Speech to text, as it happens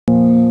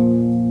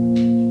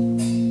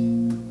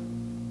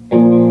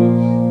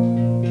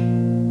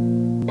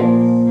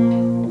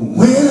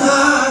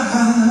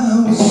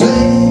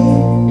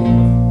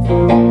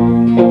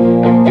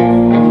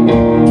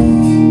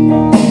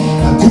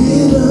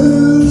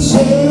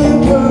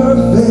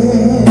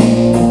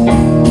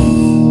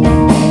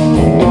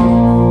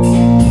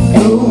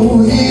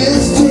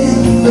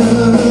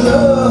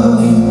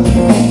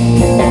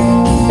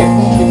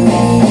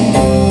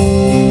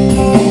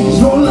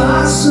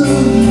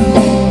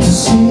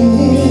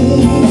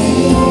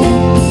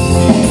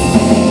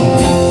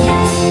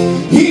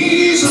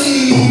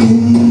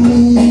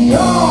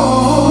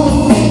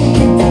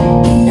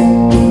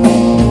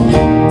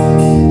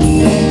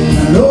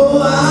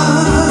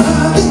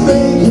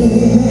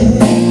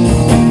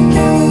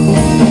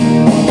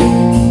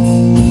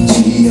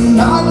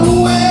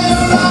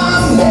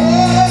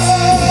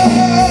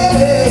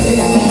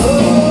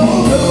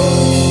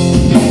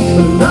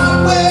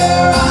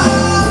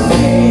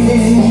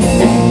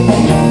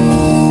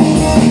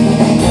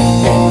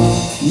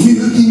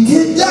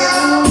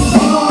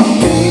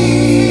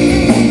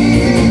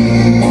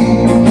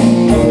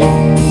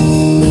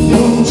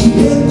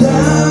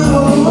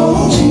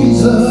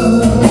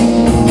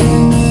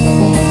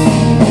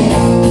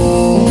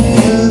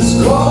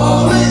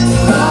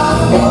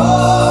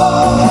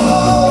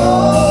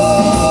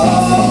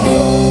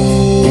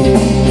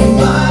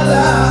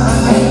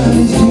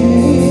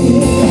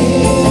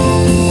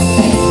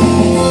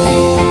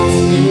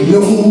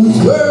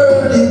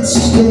it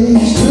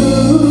stays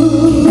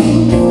true.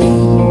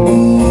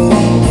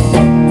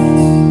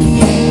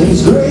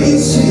 His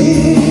grace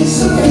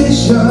is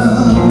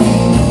sufficient.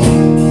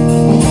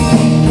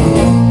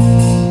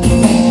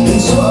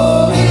 It's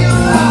all in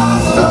our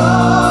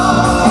love.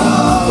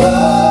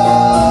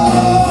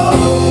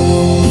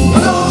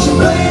 Don't you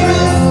blame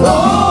it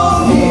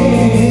on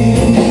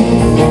him.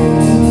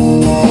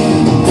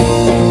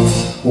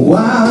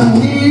 While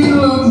we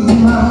look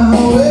my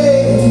way,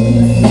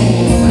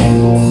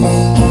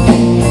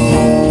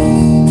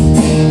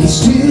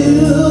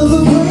 still the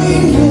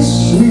great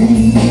mystery,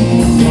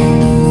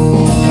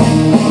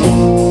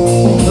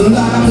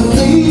 like a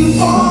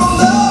thief on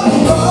the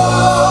cross,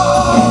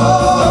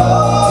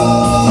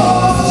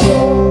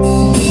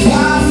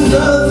 got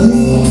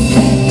nothing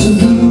to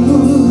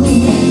lose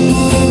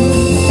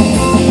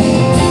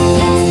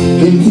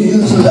in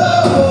his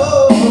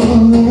love.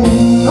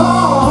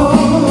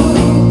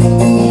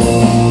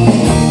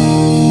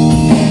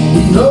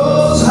 He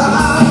knows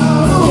how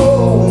to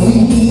hold me.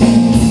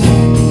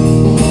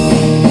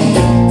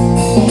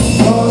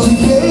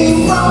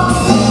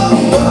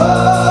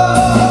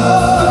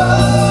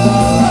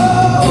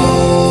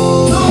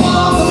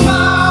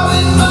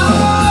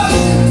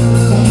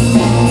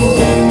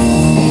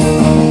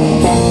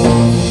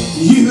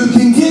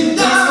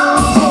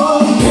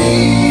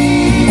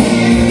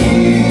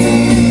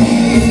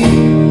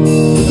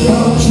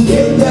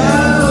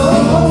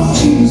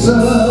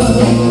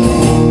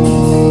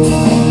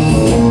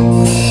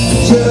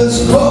 Just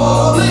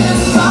calling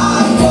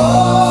my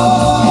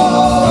phone,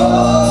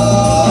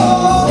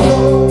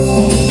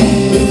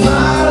 if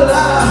my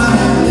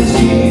life is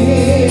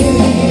in.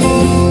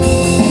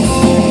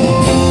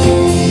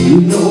 You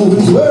know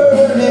his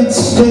word, it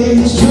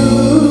stays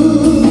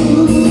true.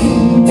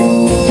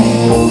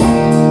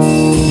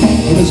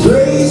 His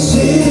grace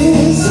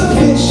is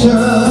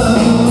sufficient.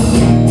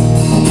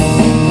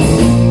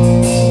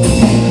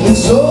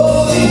 It's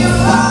all in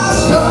our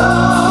struggle.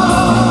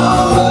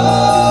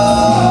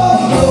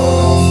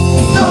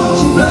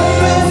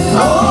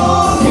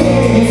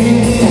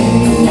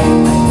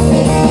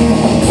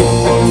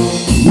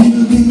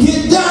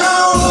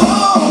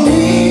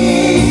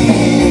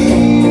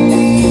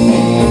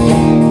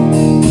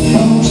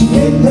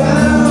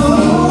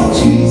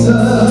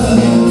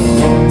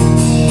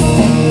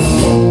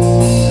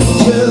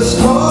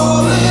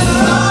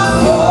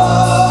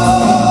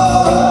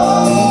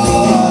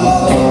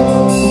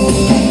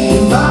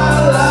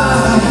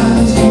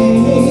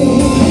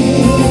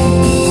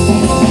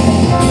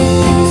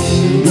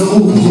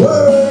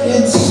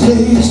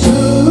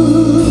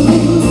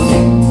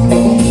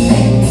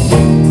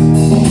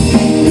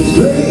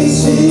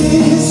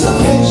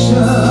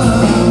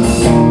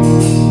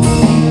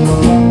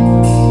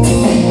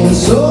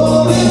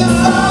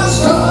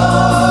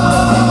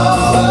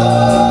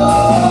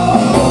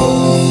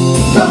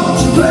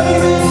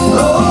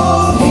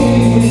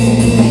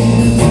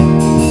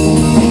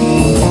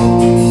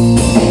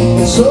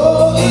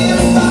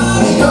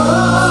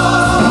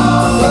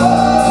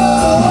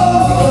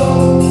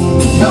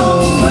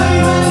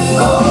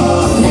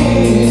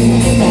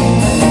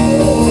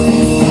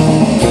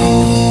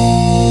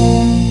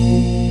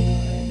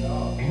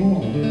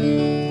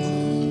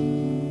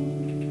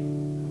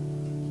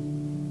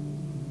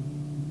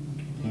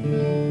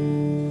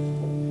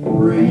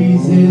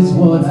 Praise is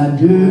what I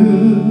do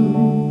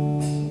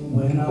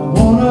when I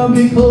wanna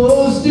be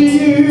close to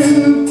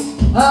you.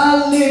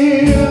 I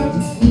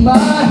lift my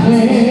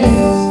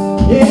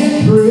hands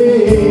in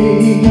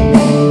praise.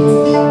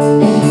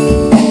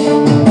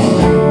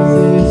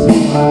 Praise is who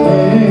I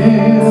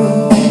am.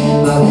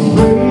 I will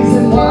praise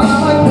him while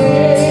I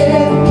can.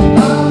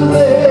 I'm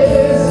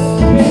blessed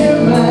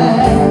him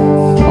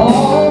at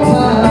all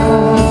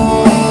times,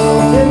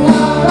 and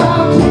I'm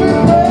about to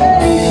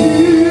praise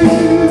you.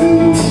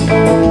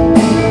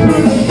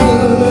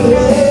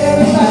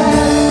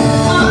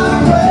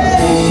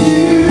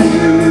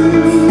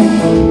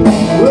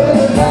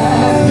 Whether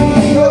that be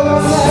your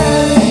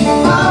land,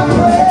 I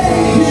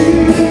praise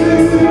you.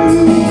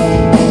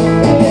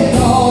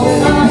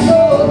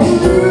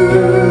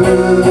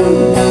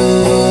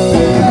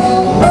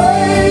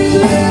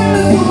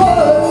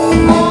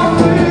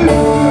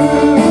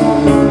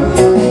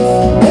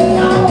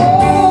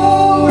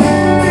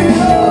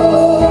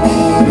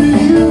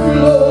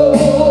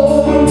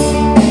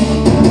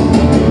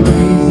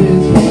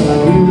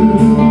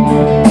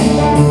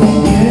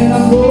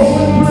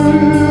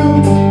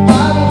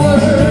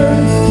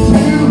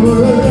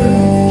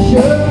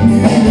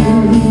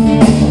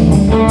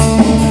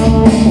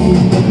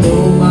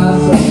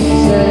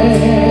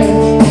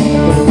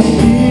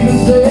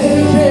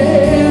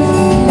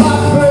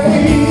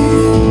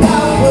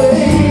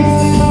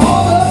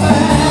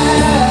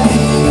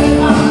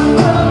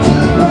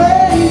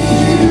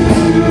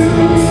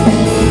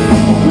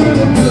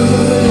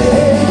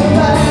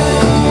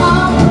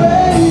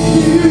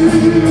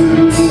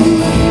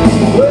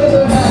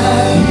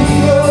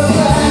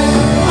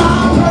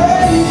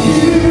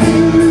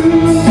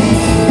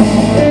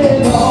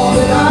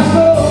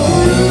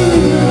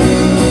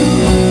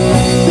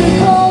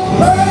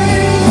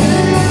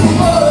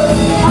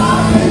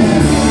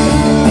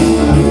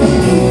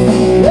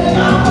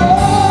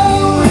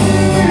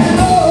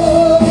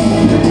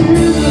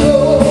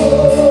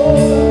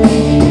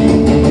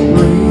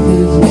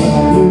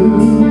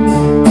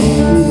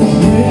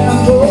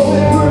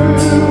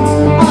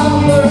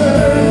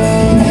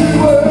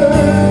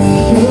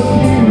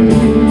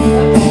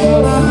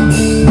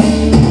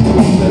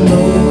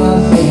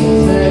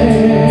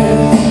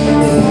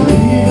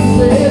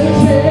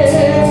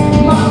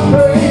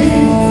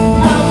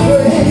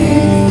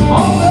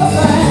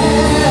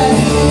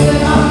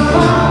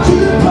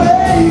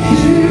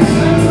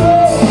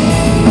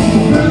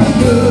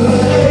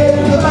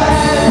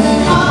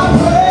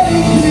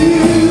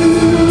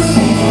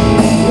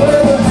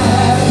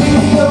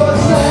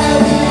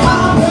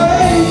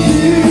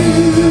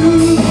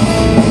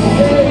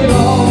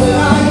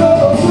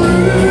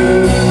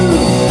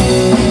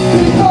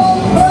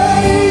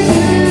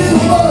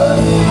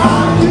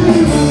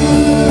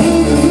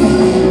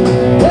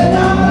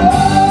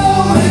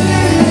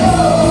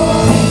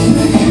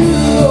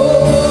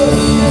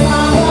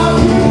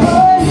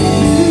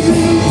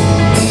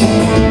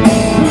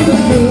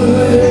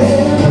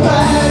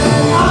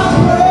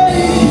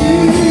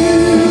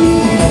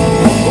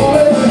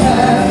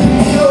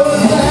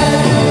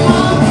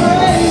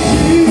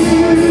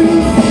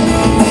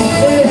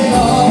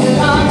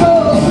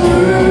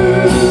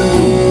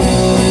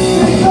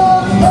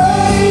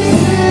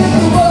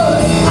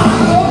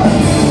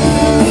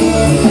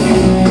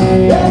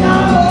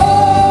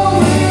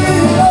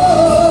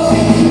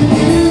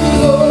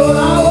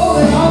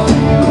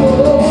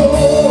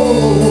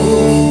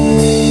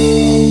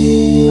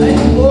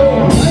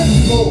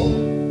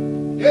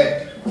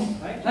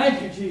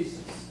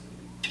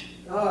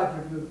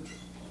 God, you're good.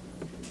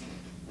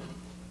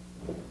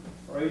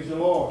 Praise the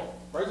Lord.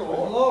 Praise the Praise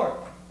the Lord. Lord.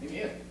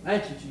 Amen.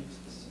 Thank you,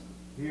 Jesus.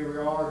 Here we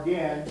are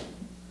again.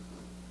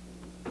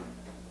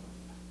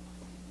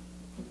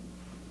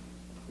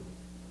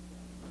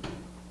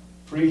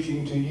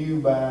 Preaching to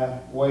you by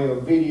way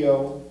of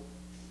video.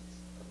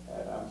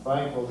 And I'm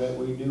thankful that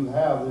we do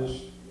have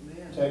this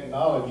Amen.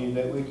 technology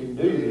that we can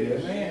do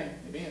this. Amen.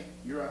 Amen.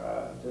 You're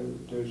right.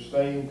 To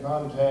stay in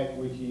contact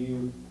with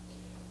you.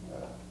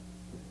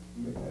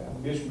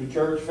 Miss the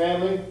church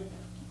family,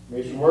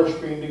 miss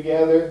worshiping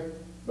together,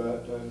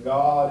 but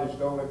God is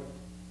going to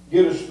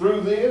get us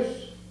through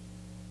this.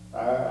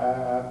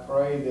 I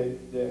pray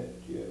that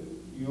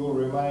you'll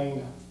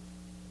remain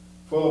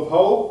full of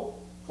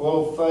hope,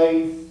 full of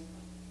faith,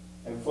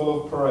 and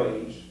full of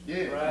praise.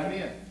 Yeah. Right.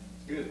 Amen.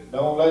 Good.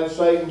 Don't let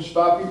Satan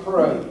stop your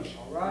praise.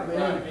 All right, Right.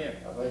 man. Amen.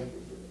 I think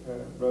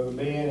Brother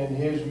Ben in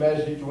his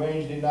message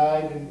Wednesday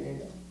night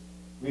and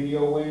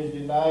video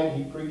Wednesday night,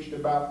 he preached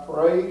about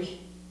praise.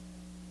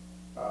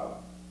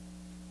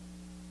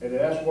 And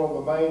that's one of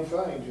the main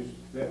things, is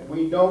that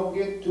we don't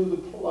get to the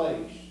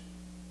place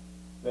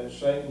that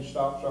Satan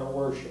stops our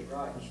worship,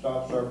 Right. and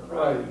stops our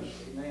praise.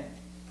 Amen.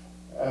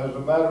 As a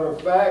matter of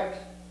fact,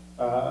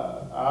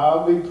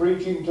 I'll be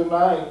preaching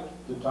tonight.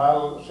 The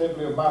title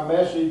simply of my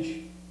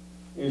message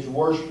is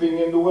Worshiping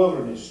in the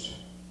Wilderness.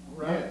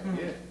 Right.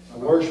 Yeah.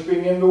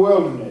 Worshiping in the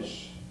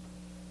wilderness.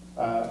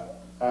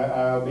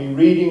 I'll be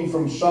reading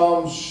from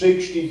Psalm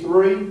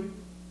 63,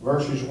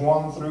 verses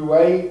 1 through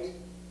 8.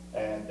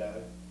 And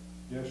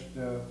just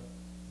to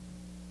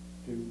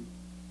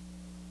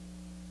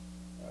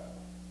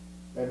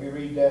let me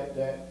read that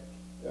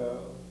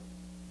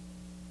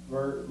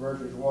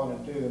verses 1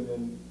 and 2, and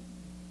then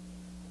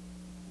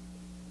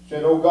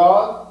said, O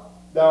God,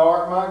 thou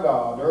art my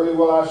God. Early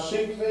will I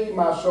seek thee.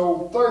 My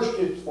soul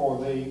thirsteth for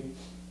thee.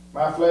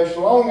 My flesh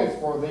longeth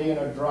for thee in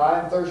a dry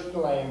and thirsty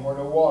land where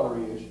no water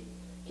is,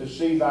 to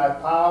see thy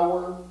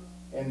power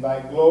and thy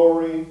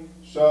glory,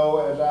 so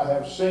as I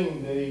have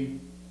seen thee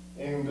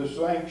in the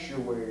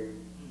sanctuary.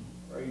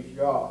 Praise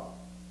God.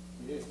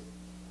 Yeah.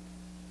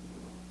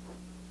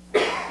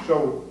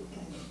 So,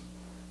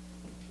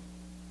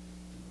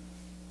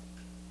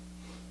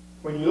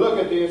 when you look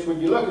at this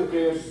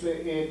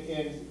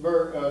in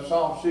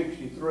Psalm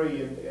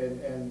 63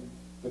 and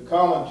the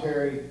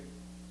commentary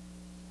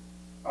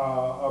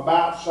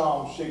about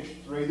Psalm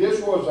 63, this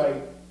was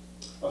a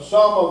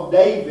Psalm of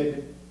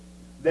David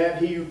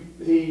that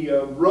he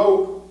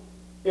wrote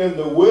in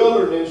the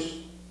wilderness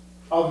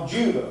of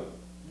Judah.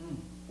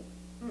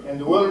 In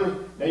the wilderness.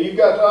 Now you've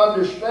got to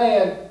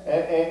understand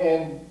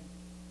and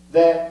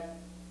that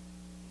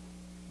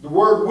the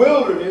word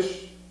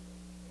wilderness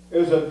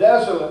is a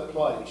desolate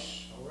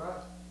place. All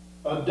right.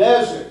 A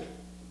desert.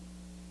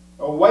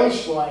 A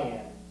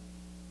wasteland.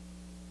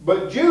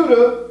 But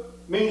Judah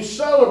means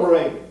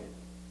celebrated.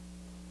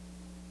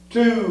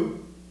 To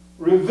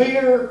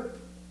revere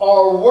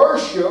or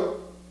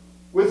worship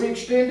with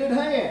extended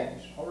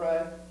hands. All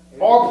right.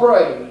 Or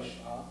praise.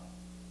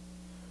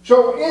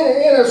 So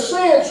in a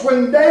sense,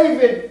 when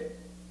David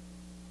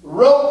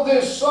wrote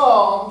this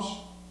Psalms,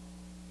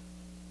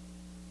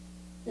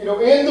 in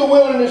the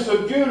wilderness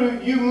of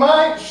Judah, you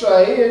might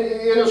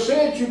say, in a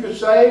sense you could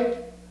say,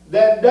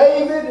 that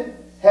David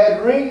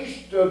had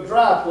reached a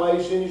dry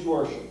place in his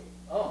worship.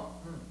 Oh.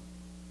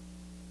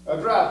 A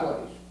dry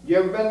place. You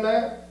ever been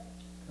there?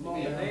 Come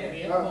on, man.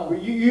 Amen. Come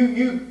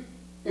on.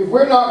 If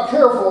we're not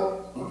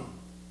careful,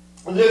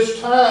 this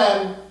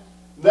time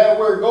that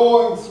we're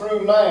going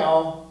through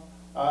now,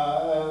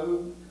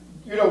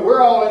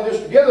 we're all in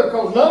this together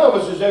because none of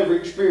us has ever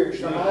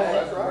experienced it.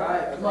 That's right.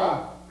 Right. Come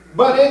on.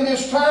 But in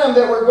this time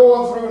that we're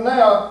going through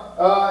now,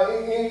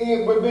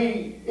 it would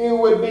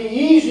be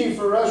easy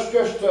for us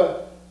just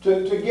to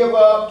give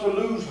up, to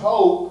lose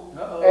hope,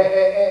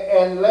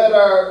 and let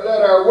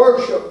our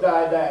worship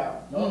die down.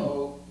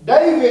 Uh-oh.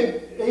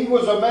 David, he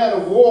was a man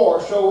of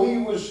war, so he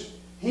was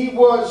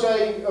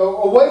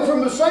away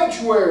from the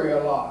sanctuary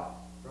a lot.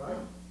 Right.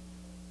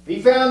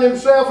 He found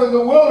himself in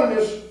the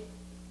wilderness,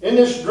 in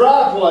this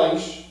dry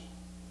place,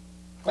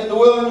 in the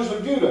wilderness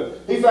of Judah.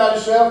 He found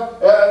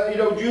himself,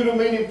 Judah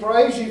meaning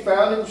praise, he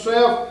found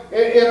himself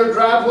in a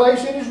dry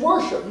place in his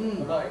worship.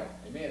 Right.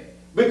 Amen.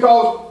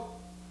 Because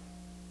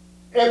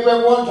at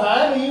one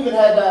time he even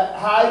had to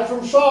hide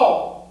from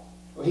Saul.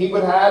 He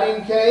would hide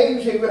in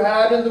caves, he would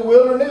hide in the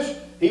wilderness,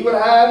 he would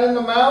hide in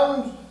the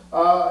mountains,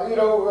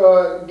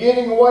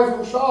 getting away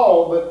from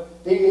Saul. But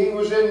he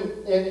was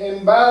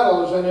in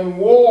battles and in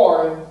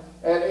war,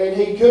 and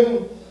he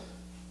couldn't,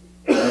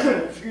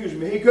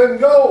 he couldn't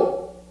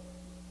go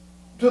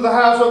to the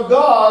house of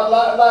God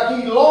like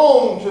he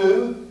longed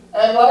to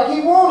and like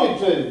he wanted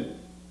to.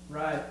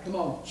 Right. Come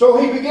on. So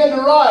he began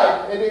to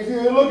write, and if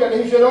you look at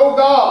it, he said, "O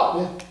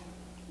God,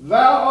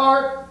 thou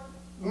art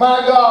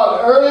my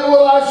God, early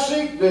will I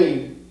seek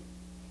thee."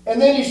 And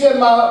then he said,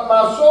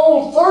 my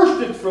soul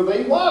thirsted for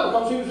thee. Why?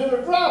 Because he was in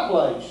a dry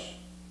place.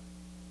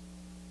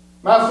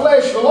 My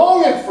flesh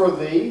longeth for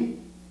thee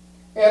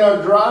in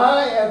a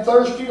dry and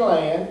thirsty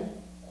land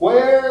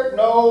where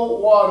no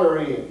water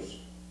is.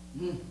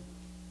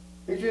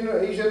 He's in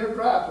a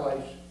dry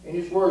place in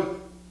his worship.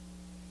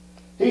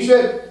 He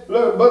said,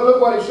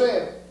 look what he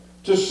said.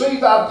 To see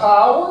thy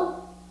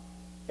power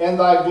and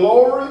thy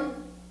glory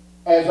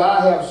as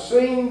I have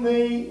seen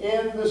thee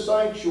in the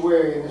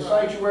sanctuary. And the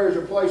sanctuary is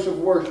a place of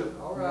worship.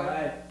 All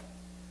right.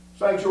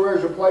 Sanctuary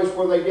is a place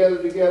where they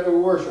gather together to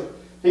worship.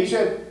 He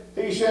said,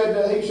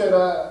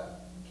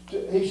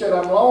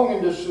 I'm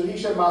longing to see, he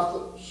said, my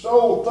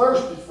soul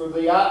thirsteth for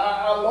thee.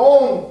 I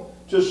long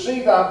to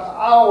see thy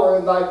power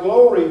and thy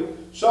glory,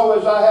 so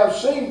as I have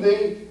seen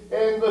thee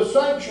in the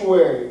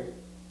sanctuary.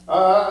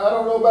 I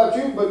don't know about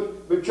you,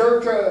 but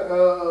church,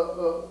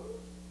 come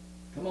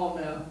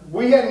on now.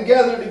 we hadn't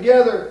gathered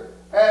together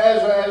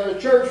as a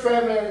church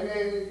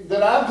family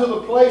that I'm to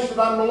the place that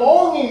I'm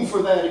longing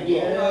for that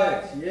again.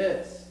 Yes,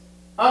 yes.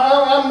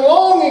 I'm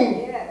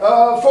longing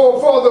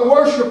for the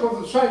worship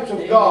of the saints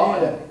of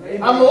God.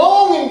 Amen. I'm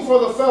longing for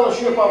the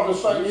fellowship of the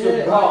saints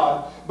of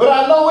God. But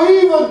I know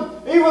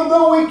even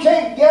though we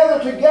can't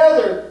gather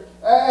together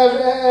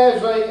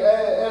as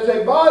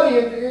a body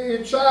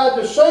inside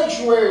the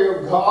sanctuary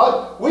of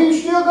God, we've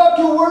still got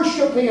to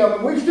worship Him,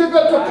 and we've still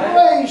got to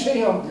praise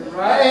Him,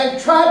 and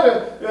try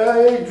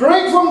to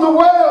drink from the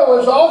well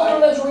as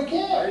often as we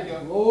can. There you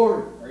go.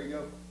 Lord. There you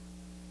go.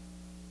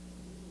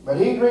 But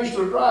he reached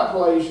a dry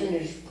place in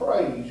his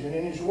praise and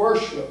in his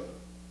worship,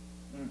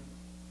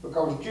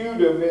 because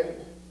Judah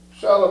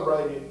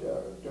celebrated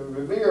to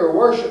revere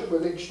worship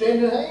with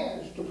extended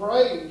hands to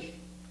praise.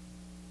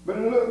 But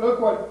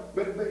look what,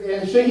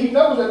 and see, he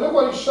knows that. Look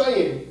what he's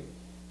saying.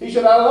 He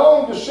said, I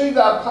long to see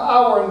thy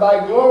power and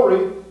thy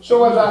glory,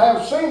 so as I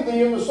have seen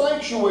thee in the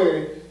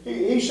sanctuary.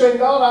 He said,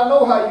 God, I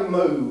know how you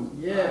move.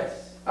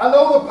 Yes. I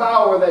know the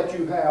power that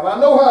you have. I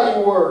know how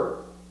you work.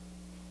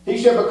 He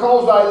said,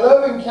 because thy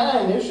loving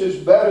kindness is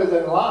better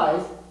than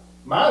life,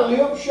 my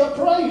lips shall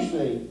praise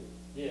thee.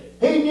 Yeah.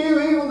 He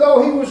knew even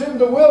though he was in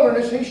the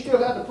wilderness, he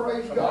still had to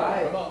praise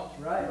God. Come on.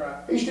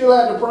 Right. He still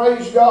had to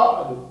praise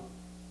God.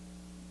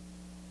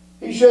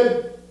 He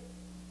said,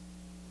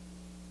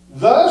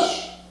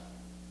 thus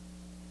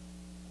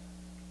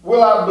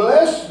will I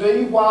bless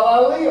thee while I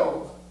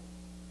live.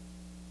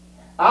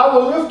 I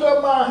will lift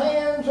up my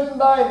hands in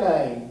thy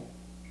name.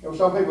 You know,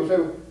 some people say,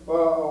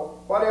 well,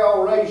 why do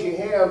y'all raise your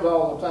hands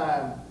all the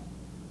time?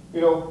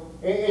 You know,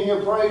 in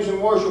your praise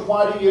and worship,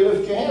 why do you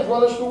lift your hands?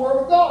 Well, it's the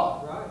Word of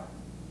God. Right.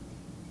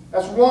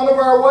 That's one of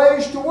our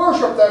ways to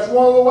worship. That's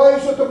one of the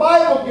ways that the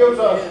Bible gives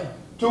us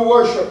to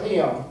worship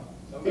Him.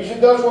 He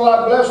said, thus will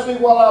I bless thee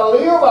while I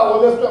live. I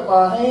will lift up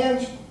my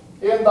hands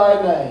in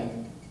thy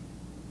name.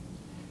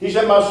 He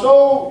said, my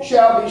soul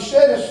shall be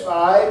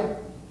satisfied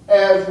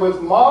as with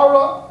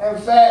marrow and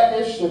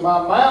fatness, and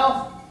my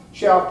mouth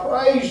shall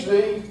praise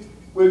thee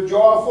with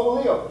joyful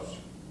lips.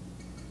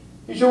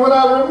 He said, when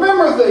I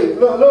remember thee,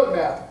 look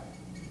now,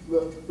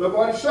 look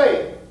what he's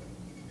saying.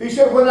 He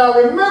said, when I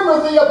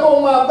remember thee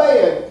upon my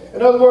bed,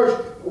 in other words,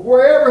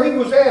 wherever he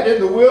was at,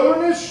 in the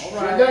wilderness,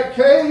 in that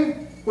cave,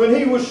 when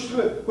he was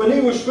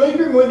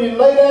sleeping, when he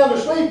lay down to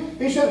sleep,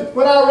 he said,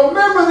 when I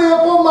remember thee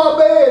upon my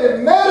bed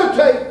and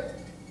meditate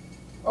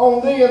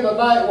on thee in the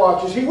night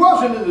watches. He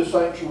wasn't in the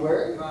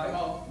sanctuary.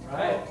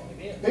 Right.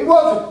 He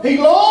wasn't. He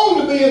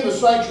longed to be in the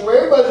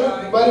sanctuary, but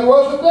he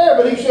wasn't there.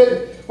 But he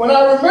said, when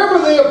I remember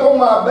thee upon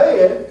my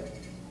bed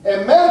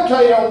and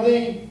meditate on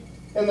thee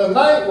in the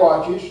night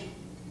watches,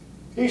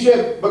 he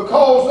said,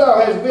 because thou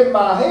hast been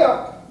my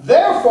help,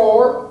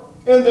 therefore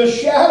in the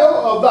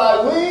shadow of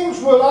thy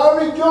wings will I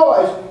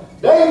rejoice.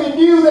 David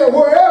knew that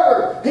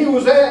wherever he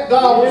was at,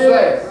 God was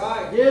there.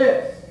 Right.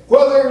 Yes.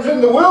 Whether it was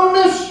in the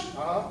wilderness,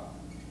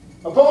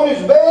 upon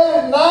his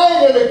bed at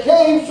night, in a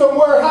cave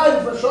somewhere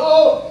hiding for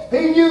Saul,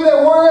 he knew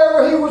that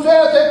wherever he was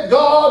at, that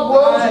God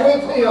was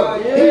with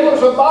him. He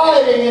was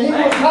abiding and he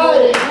was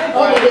hiding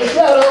under the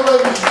shadow of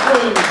his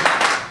wings.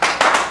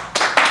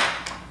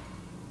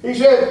 He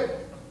said,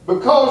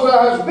 because thou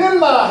hast been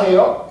my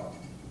help,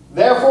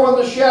 therefore in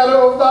the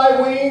shadow of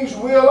thy wings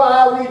will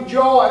I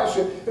rejoice.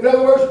 In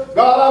other words,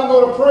 God, I'm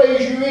going to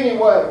praise you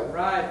anyway.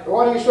 Right.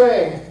 What are you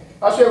saying?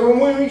 I said, when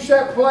we reach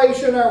that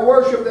place in our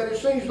worship that it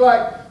seems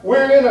like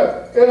we're in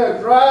a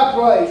dry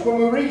place, when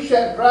we reach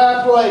that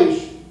dry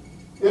place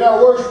in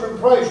our worship and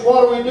praise,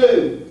 what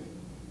do?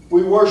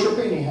 We worship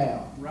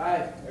anyhow.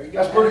 Right.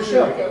 That's pretty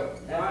simple.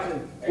 Right.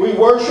 We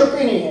worship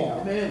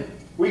anyhow. Amen.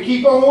 We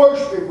keep on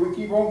worshiping. We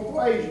keep on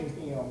praising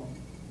Him.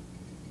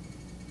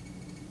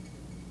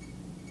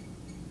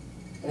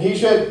 And he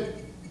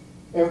said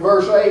in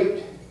verse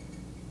 8,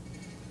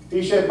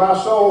 he said, my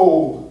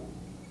soul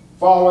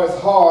falleth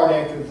hard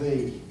after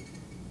thee.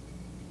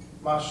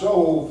 My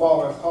soul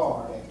falleth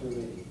hard after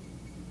thee.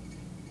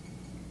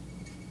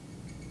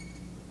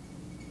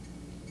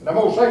 And I'm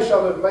going to say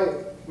something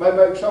that may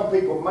make some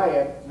people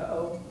mad.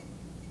 Uh-oh.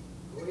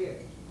 Go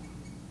ahead.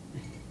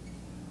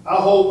 I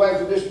hope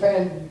after this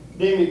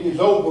pandemic is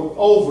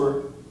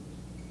over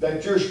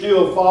that you're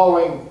still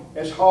falling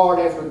as hard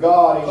after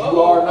God as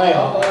you are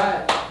now. All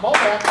right. Come on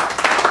now.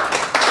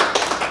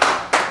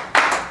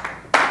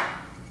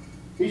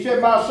 He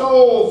said, my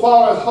soul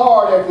falleth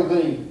hard after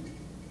thee,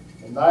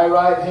 and thy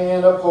right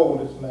hand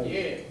upholdeth me.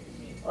 Yeah.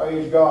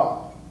 Praise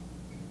God.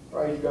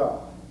 Praise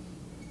God.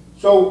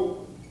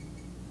 So,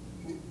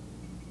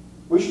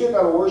 we still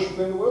got to worship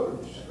in the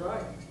wilderness. That's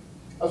right.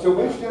 I said,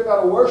 we still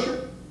got to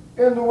worship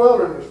in the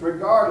wilderness,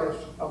 regardless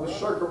of the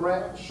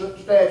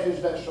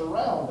circumstances that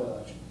surround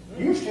us.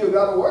 You still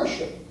got to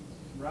worship.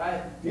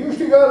 Right. You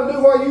still got to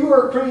do what you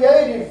were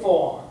created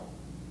for.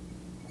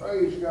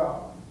 Praise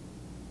God.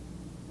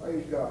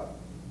 Praise God.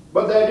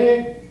 But there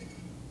did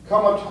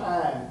come a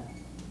time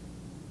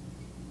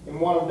in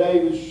one of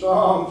David's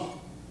Psalms.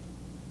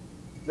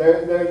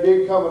 There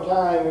did come a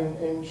time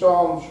in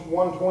Psalms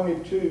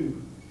 122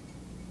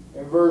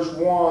 in verse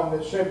 1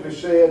 that simply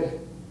said,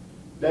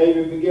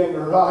 David began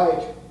to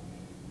write,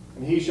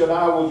 and he said,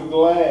 I was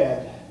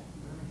glad.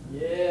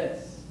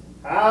 Yes.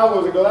 I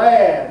was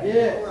glad.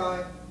 Yes. All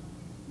right.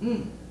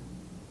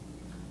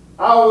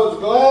 I was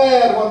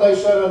glad when they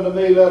said unto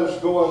me, let us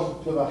go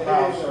into the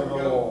house of the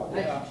Lord.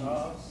 Thank you,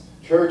 Jesus.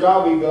 Church,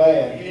 I'll be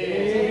glad.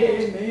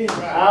 Amen.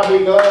 I'll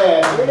be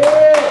glad.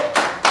 Yeah.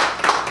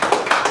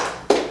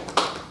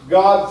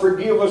 God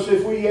forgive us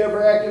if we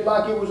ever acted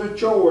like it was a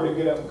chore to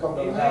get up and come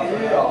to the house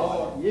of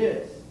God.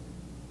 Yes.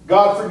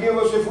 God forgive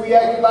us if we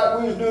acted like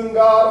we was doing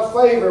God a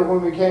favor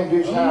when we came to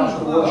His house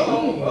to worship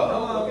Him.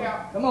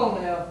 Come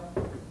on now.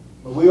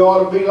 But we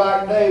ought to be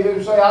like David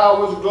and say, I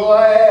was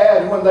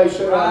glad when they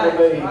said unto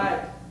me, Right.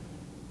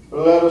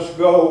 let us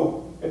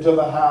go into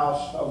the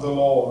house of the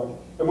Lord.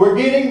 And we're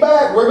getting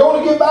back. We're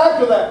going to get back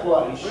to that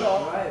place. We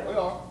are. Right. We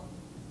are.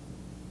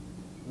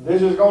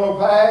 This is going to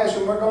pass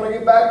and we're going to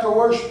get back to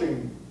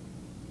worshiping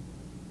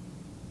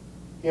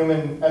Him,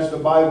 in, as the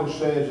Bible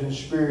says, in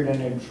spirit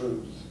and in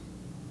truth.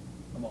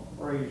 Come on.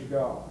 Praise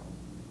God.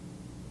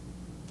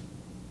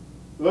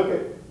 Look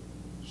at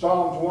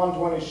Psalms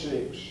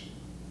 126.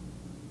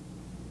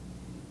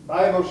 The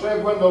Bible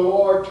says, when the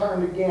Lord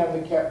turned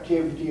again the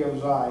captivity of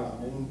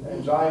Zion,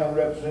 and Zion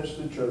represents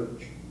the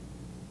church.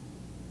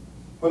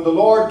 When the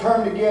Lord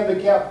turned again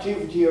the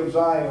captivity of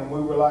Zion, we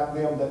were like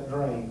them that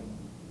dream.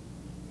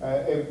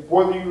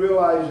 Whether you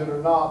realize it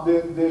or not,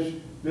 this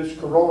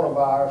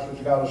coronavirus has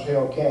got us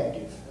held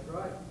captive. That's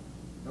right.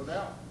 No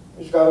doubt.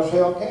 It's got us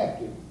held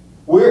captive.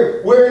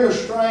 We're in a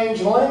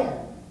strange land.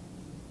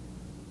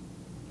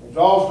 It's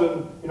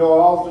often,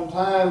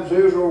 oftentimes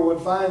Israel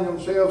would find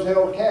themselves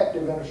held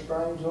captive in a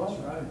strange land.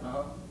 That's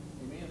right.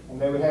 Amen. And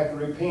they would have to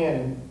repent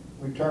and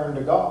return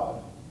to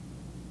God.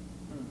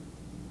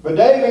 But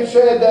David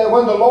said that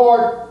when the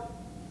Lord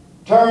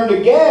turned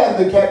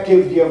again the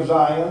captivity of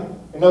Zion,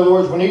 in other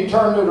words, when He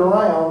turned it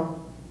around,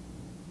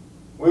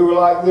 we were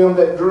like them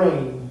that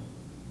dream.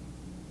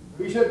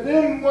 He said,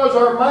 then was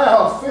our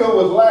mouth filled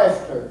with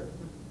laughter,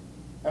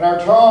 and our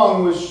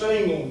tongue was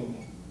singing.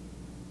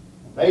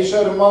 They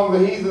said among the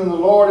heathen, the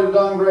Lord had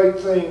done great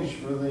things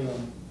for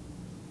them.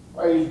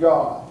 Praise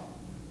God.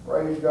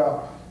 Praise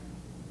God.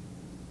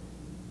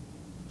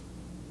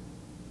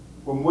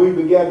 When we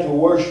begin to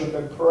worship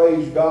and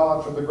praise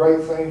God for the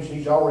great things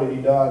He's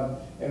already done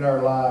in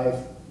our life,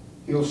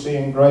 He'll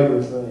send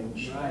greater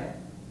things. Right.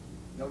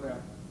 No doubt.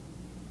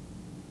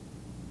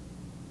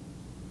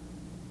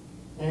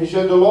 And He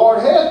said, the Lord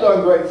has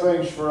done great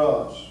things for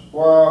us,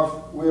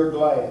 whereof we are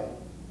glad.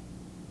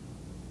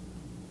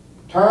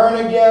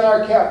 Turn again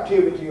our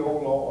captivity, O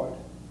Lord,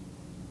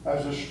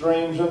 as the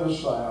streams in the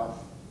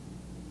south.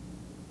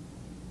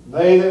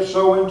 They that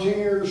sow in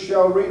tears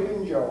shall reap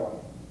in joy.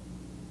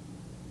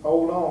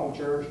 Hold on,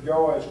 church.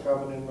 Joy is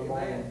coming in the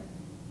morning.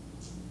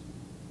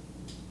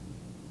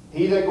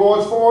 He that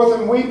goeth forth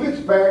and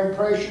weepeth, bearing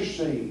precious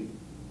seed,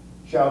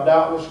 shall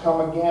doubtless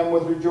come again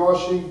with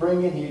rejoicing,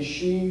 bringing his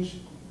sheaves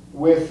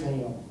with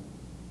him.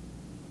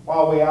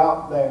 While we're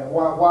out there,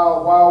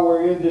 while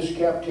we're in this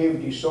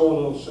captivity, sow a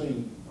little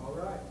seed. All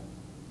right.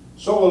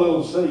 Sow a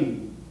little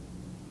seed.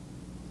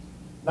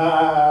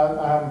 Now,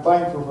 I'm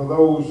thankful for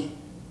those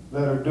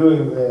that are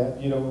doing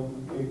that.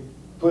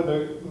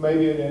 Putting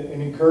maybe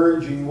an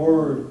encouraging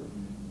word.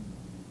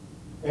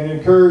 An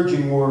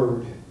encouraging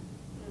word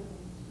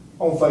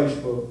on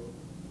Facebook.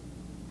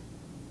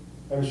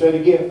 Let me say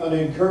it again, an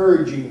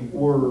encouraging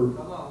word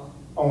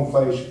on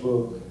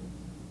Facebook.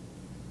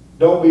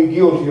 Don't be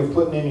guilty of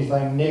putting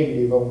anything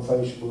negative on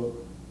Facebook.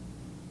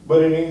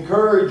 But an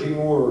encouraging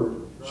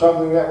word,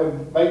 something that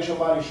would make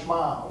somebody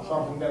smile,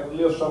 something that would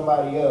lift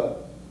somebody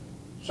up,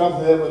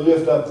 something that would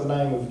lift up the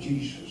name of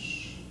Jesus.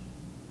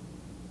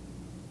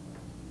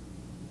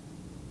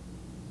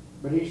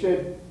 But he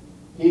said,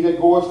 he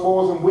that goeth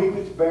forth and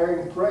weepeth,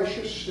 bearing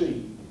precious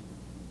seed,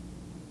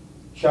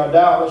 shall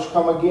doubtless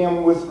come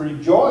again with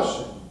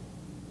rejoicing,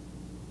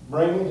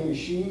 bringing his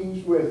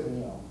sheaves with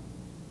him.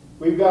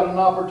 We've got an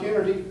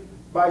opportunity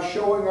by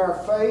showing our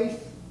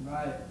faith,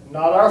 Right.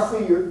 not our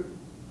fear,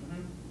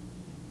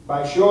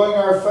 by showing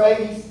our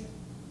faith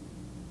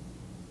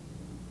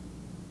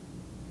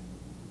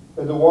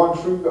in the one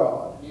true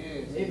God.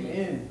 Yes.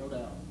 Amen. No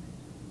doubt.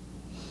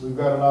 We've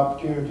got an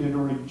opportunity to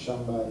reach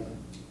somebody.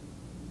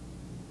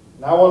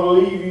 And I want to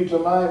leave you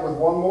tonight with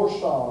one more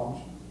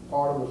Psalms,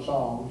 part of the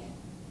Psalms.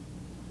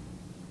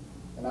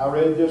 And I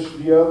read this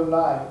the other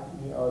night,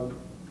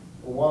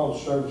 one of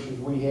the services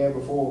we had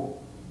before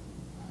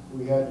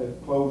we had to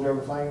close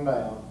everything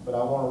down. But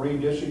I want to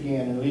read this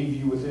again and leave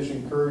you with this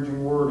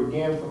encouraging word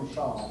again from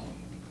Psalms.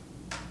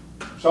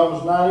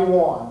 Psalms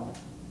 91.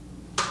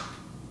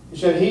 He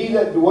said, He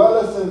that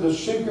dwelleth in the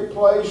secret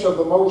place of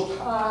the Most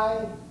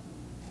High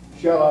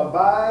shall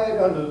abide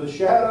under the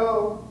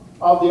shadow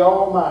of the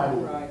Almighty.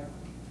 Right.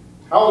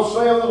 I will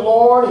say of the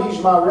Lord,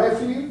 He's my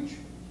refuge,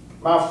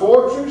 my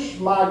fortress,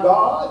 my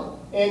God.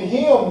 In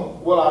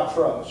Him will I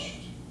trust.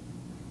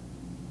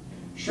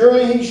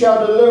 Surely He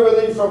shall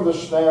deliver thee from the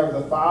snare of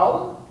the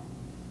fowler,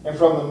 and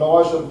from the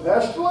noisome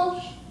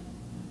pestilence.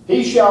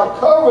 He shall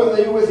cover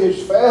thee with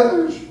His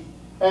feathers,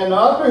 and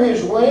under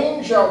His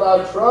wings shalt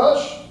thou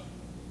trust.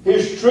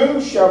 His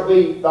truth shall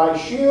be thy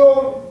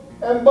shield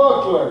and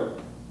buckler.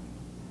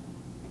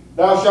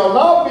 Thou shalt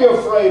not be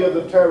afraid of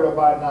the terror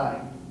by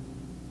night,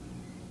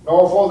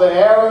 nor for the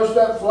arrows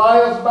that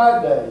flieth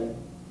by day,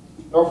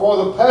 nor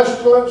for the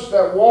pestilence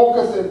that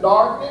walketh in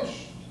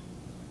darkness,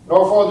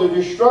 nor for the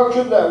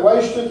destruction that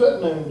wasteth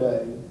at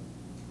noonday.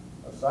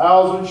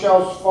 1,000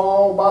 shall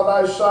fall by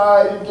thy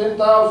side, and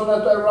 10,000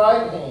 at thy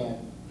right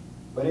hand,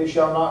 but it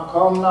shall not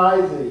come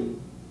nigh thee.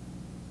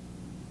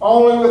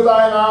 Only with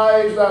thine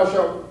eyes thou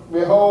shalt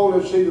behold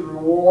and see the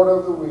reward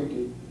of the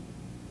wicked.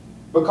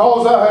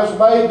 Because thou hast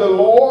made the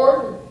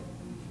Lord,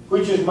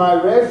 which is my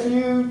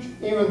refuge,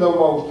 even the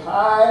Most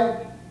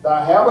High,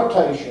 thy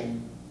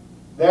habitation,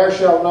 there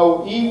shall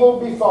no evil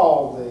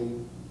befall thee,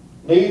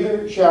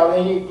 neither shall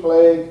any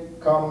plague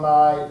come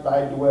nigh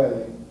thy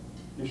dwelling.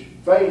 Just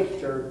faith,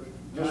 church.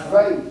 Just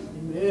faith.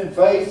 Amen.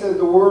 Faith in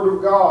the Word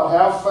of God.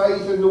 Have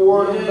faith in the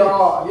Word of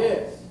God.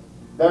 Yes.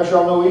 There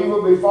shall no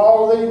evil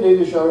befall thee,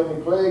 neither shall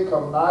any plague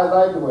come nigh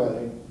thy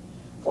dwelling.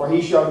 For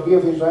He shall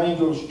give His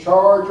angels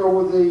charge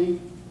over thee,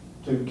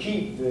 to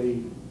keep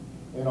thee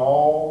in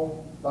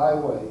all thy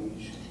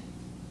ways.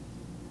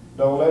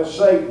 Don't let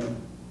Satan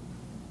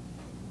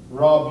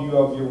rob you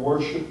of your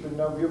worship and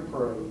of your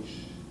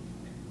praise.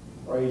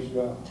 Praise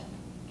God.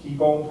 Keep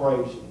on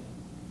praising.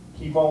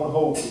 Keep on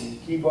hoping.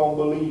 Keep on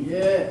believing.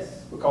 Yes.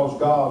 Because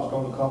God's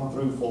going to come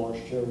through for us,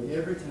 church.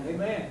 Every time.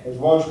 Amen. As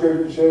one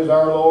scripture says,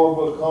 our Lord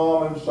will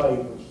come and save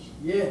us.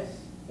 Yes.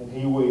 And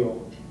He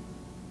will.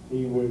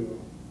 He will.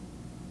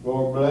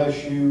 Lord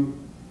bless you.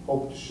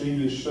 Hope to see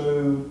you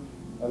soon.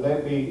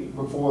 Let me,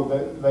 before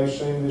they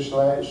sing this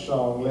last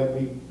song, let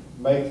me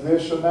make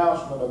this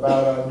announcement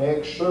about our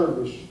next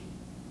service,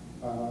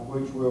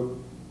 which will,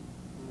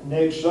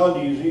 next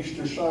Sunday is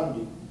Easter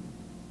Sunday.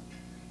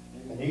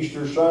 And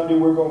Easter Sunday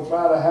we're going to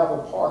try to have a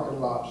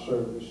parking lot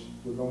service.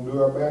 We're going to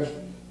do our best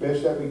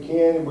that we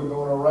can, and we're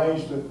going to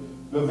arrange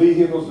the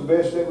vehicles the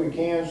best that we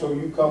can, so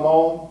you come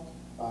on,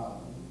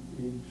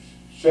 you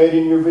sit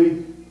in your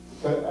vehicle,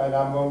 and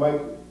I'm going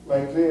to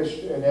make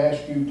this and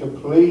ask you to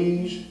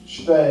please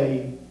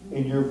stay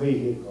in your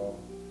vehicle.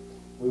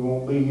 We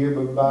won't be here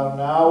but about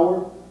an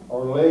hour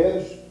or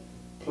less.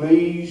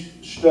 Please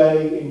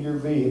stay in your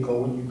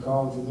vehicle when you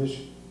come for this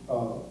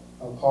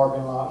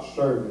parking lot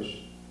service,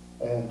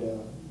 and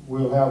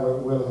we'll have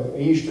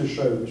Easter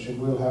service, and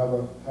we'll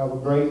have a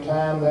great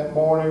time that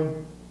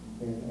morning,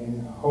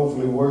 and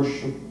hopefully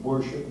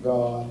worship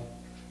God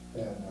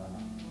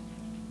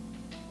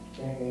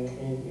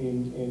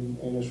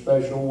in a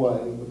special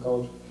way,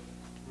 because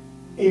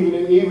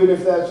even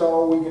if that's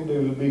all we can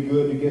do, it'll be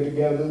good to get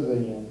together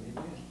then.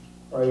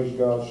 Praise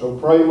God. So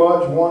pray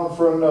much one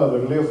for another.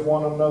 Lift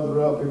one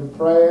another up in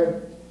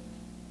prayer.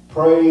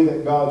 Pray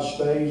that God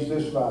stays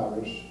this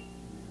virus.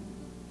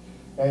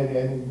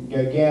 And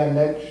again,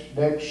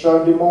 next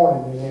Sunday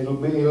morning, and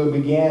it'll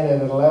begin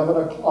at 11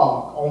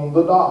 o'clock on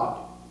the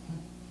dot.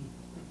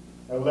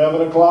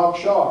 11 o'clock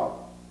sharp.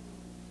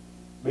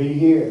 Be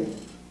here.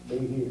 Be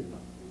here.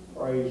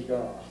 Praise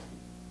God.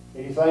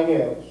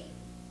 Anything else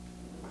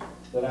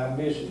that I'm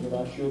missing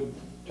that I should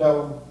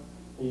tell them,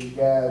 these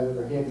guys that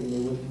are helping me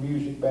with the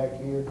music back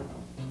here?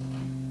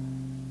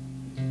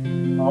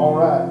 All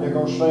right, they're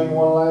going to sing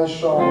one last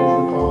song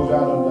as we close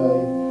out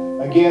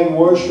today. Again,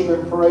 worship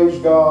and praise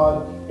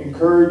God.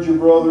 Encourage your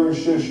brothers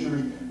and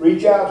sisters.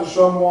 Reach out to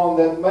someone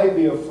that may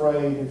be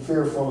afraid and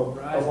fearful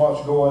of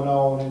what's going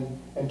on,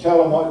 and tell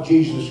them what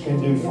Jesus can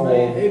do for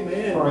them.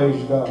 Amen.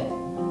 Praise God.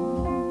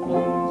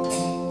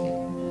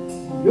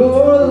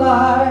 Your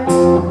light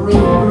through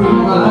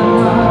my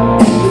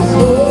life is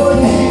Lord,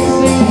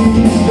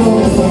 exceeding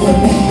joy.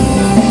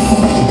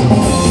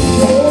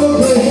 Your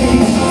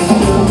grace,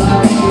 your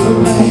light, your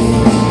rain,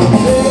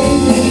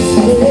 faith is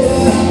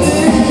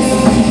living,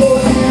 for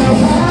you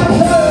have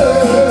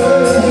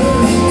heard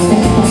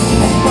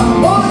my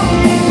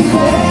morning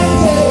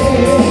blessing,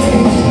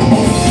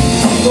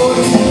 for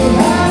you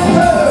have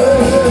heard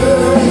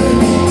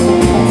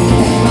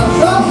my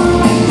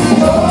suffering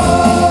joy.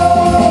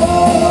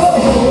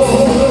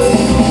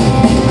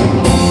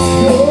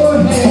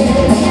 Your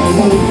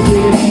hand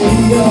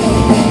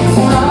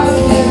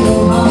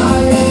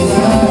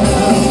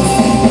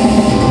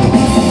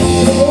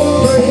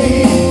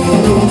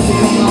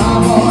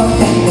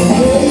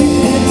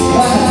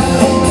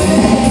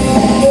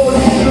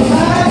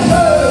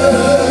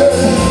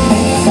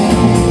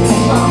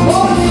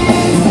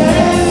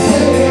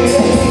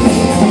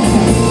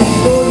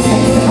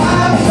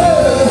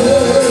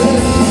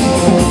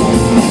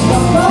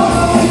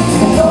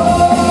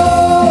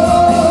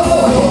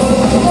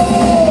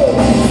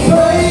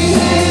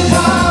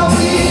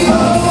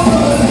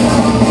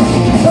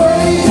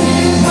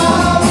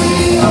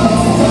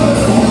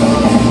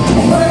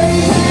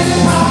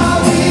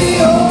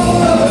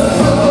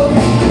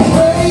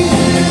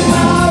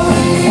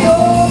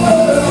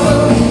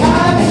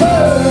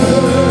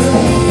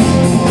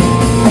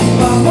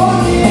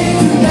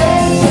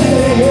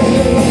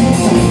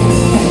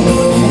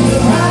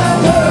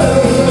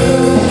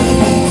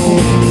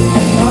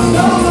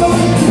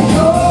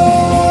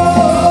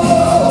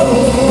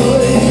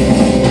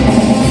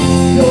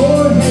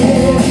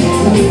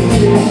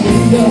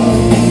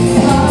love.